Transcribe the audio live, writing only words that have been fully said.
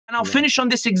And I'll finish on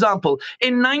this example.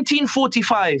 In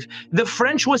 1945, the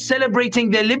French were celebrating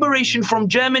their liberation from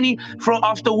Germany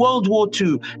after World War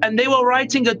II. And they were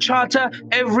writing a charter,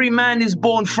 every man is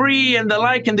born free and the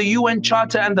like, and the UN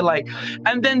Charter and the like.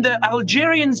 And then the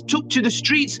Algerians took to the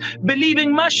streets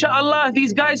believing, mashallah,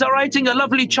 these guys are writing a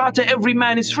lovely charter, every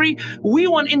man is free. We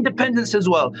want independence as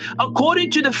well.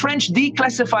 According to the French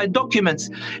declassified documents,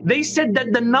 they said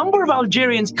that the number of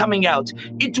Algerians coming out,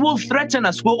 it will threaten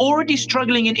us. We're already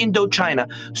struggling in Indochina.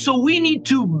 So we need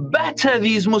to batter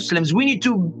these Muslims. We need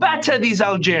to batter these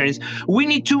Algerians. We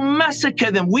need to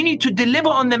massacre them. We need to deliver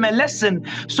on them a lesson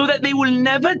so that they will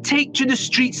never take to the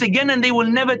streets again and they will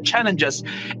never challenge us.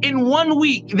 In 1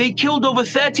 week, they killed over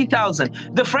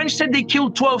 30,000. The French said they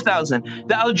killed 12,000.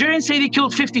 The Algerians say they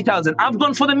killed 50,000. I've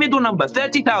gone for the middle number,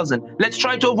 30,000. Let's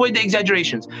try to avoid the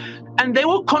exaggerations. And they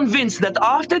were convinced that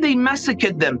after they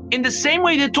massacred them, in the same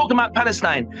way they're talking about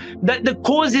Palestine, that the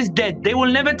cause is dead. They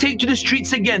will never take to the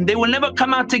streets again. They will never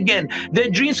come out again. Their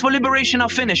dreams for liberation are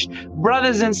finished.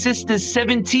 Brothers and sisters,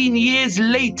 17 years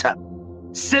later,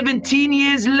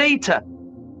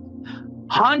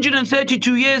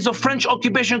 132 years of French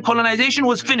occupation colonization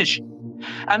was finished.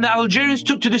 And the Algerians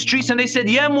took to the streets and they said,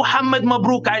 Ya Muhammad,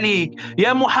 Mabruk Alik.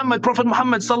 Ya Muhammad, Prophet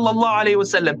Muhammad sallallahu alayhi wa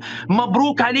sallam.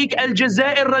 Mabruk Alik,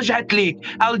 Al-Jazair raj'at lik.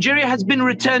 Algeria has been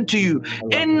returned to you.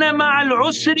 Inna ma'al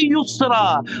usri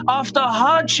yusra. After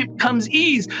hardship comes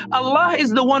ease. Allah is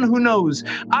the one who knows.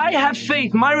 I have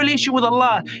faith. My relation with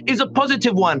Allah is a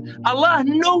positive one. Allah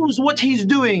knows what He's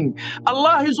doing.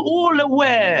 Allah is all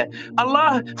aware.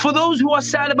 Allah, for those who are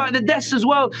sad about the deaths as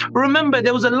well, remember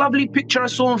there was a lovely picture I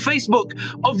saw on Facebook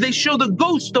of they show the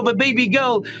ghost of a baby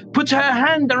girl put her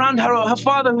hand around her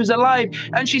father who's alive,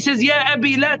 and she says, Ya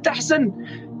Abi la tahsan.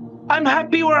 I'm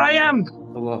happy where I am.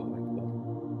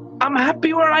 I'm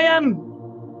happy where I am.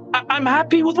 I'm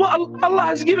happy with what Allah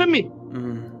has given me.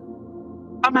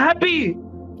 I'm happy.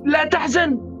 لا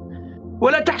تحزن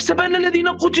ولا تحسبن الذين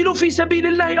قتلوا في سبيل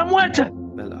الله أمواتا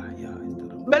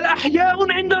بل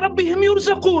أحياء عند ربهم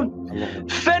يرزقون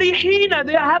فرحين,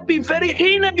 they are happy,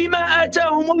 فرحين بما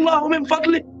آتاهم الله من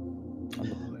فضله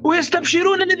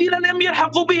ويستبشرون الذين لم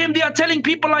يلحقوا بهم. They are telling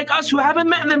people like us who haven't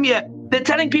met them yet. They're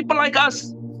telling people like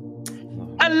us,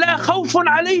 ألا خوف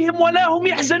عليهم ولا هم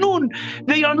يحزنون.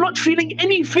 They are not feeling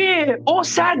any fear or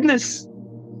sadness.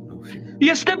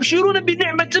 يستبشرون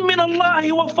بنعمة من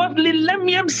الله وفضل لم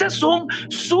يمسسهم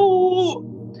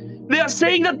سوء. They are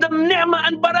saying that the ni'mah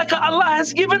and barakah Allah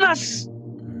has given us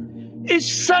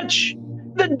is such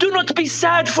that do not be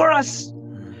sad for us.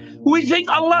 We think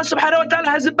Allah subhanahu wa ta'ala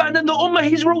has abandoned the ummah.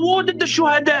 He's rewarded the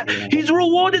shuhada. He's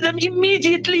rewarded them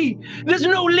immediately. There's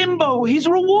no limbo. He's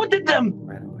rewarded them.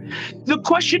 The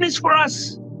question is for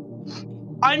us.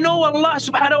 I know Allah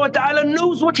subhanahu wa ta'ala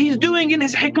knows what He's doing in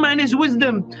His hikmah and His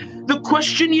wisdom. The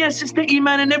question, yes, Sister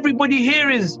Iman and everybody here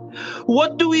is,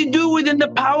 what do we do within the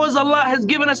powers Allah has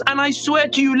given us? And I swear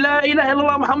to you, La ilaha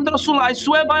illallah Muhammad Rasulullah, I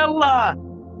swear by Allah,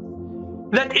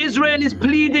 that Israel is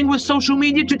pleading with social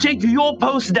media to take your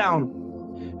post down.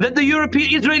 That the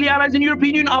Israeli allies and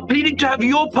European Union are pleading to have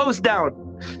your post down.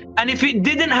 And if it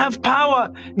didn't have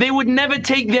power, they would never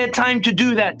take their time to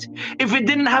do that. If it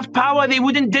didn't have power, they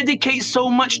wouldn't dedicate so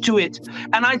much to it.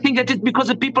 And I think that it's because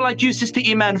of people like you, Sister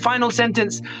Iman, final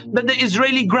sentence, that the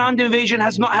Israeli ground invasion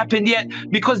has not happened yet,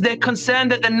 because they're concerned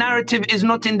that the narrative is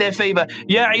not in their favor.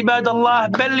 Ya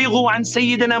ibadallah, ballighu an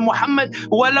Sayyidina Muhammad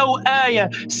walau ayah.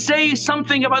 Say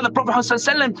something about the Prophet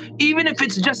ﷺ, even if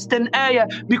it's just an ayah,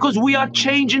 because we are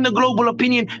changing the global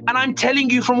opinion. And I'm telling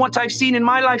you from what I've seen in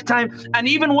my lifetime, and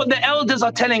even what the elders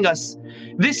are telling us,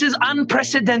 this is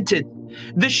unprecedented.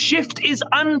 The shift is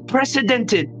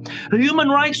unprecedented. Human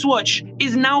Rights Watch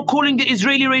is now calling the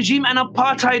Israeli regime an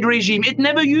apartheid regime. It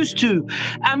never used to.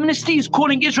 Amnesty is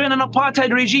calling Israel an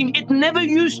apartheid regime. It never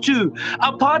used to.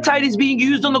 Apartheid is being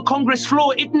used on the Congress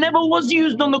floor. It never was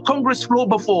used on the Congress floor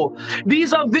before.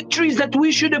 These are victories that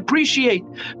we should appreciate.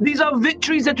 These are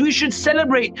victories that we should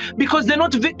celebrate, because they're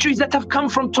not victories that have come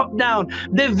from top down.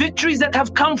 They're victories that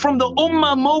have come from the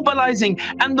Ummah mobilizing,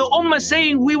 and the Ummah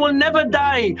saying we will never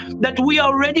die, that we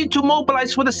are ready to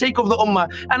mobilize for the sake of the Ummah.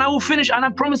 And I will finish, and I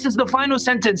promise this is the final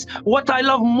sentence. What I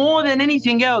love more than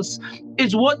anything else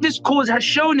is what this cause has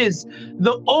shown is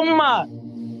the Ummah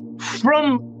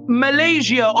from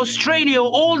Malaysia, Australia,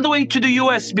 all the way to the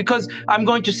US, because I'm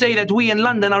going to say that we in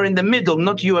London are in the middle,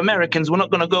 not you Americans. We're not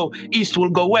going to go east, we'll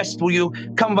go west. Will you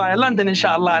come via London,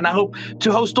 inshallah? And I hope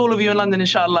to host all of you in London,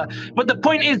 inshallah. But the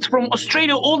point is, from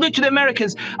Australia all the way to the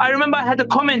Americas, I remember I had a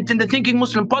comment in the Thinking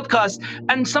Muslim podcast,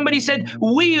 and somebody said,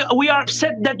 we are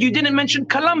upset that you didn't mention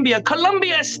Colombia.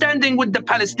 Colombia is standing with the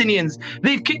Palestinians.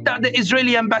 They've kicked out the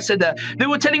Israeli ambassador. They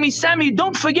were telling me, Sammy,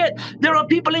 don't forget, there are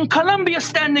people in Colombia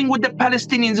standing with the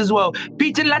Palestinians as well.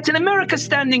 People in Latin America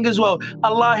standing as well.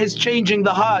 Allah is changing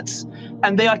the hearts,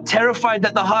 and they are terrified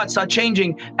that the hearts are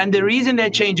changing. And the reason they're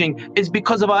changing is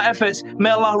because of our efforts. May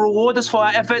Allah reward us for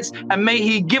our efforts, and may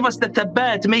He give us the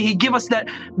thabat. May He give us that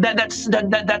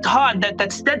heart,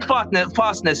 that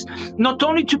steadfastness, not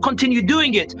only to continue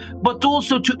doing it, but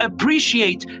also to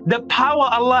appreciate the power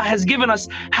Allah has given us.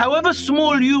 However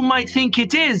small you might think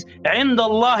it is, عند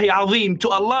الله عظيم. To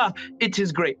Allah, it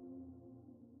is great.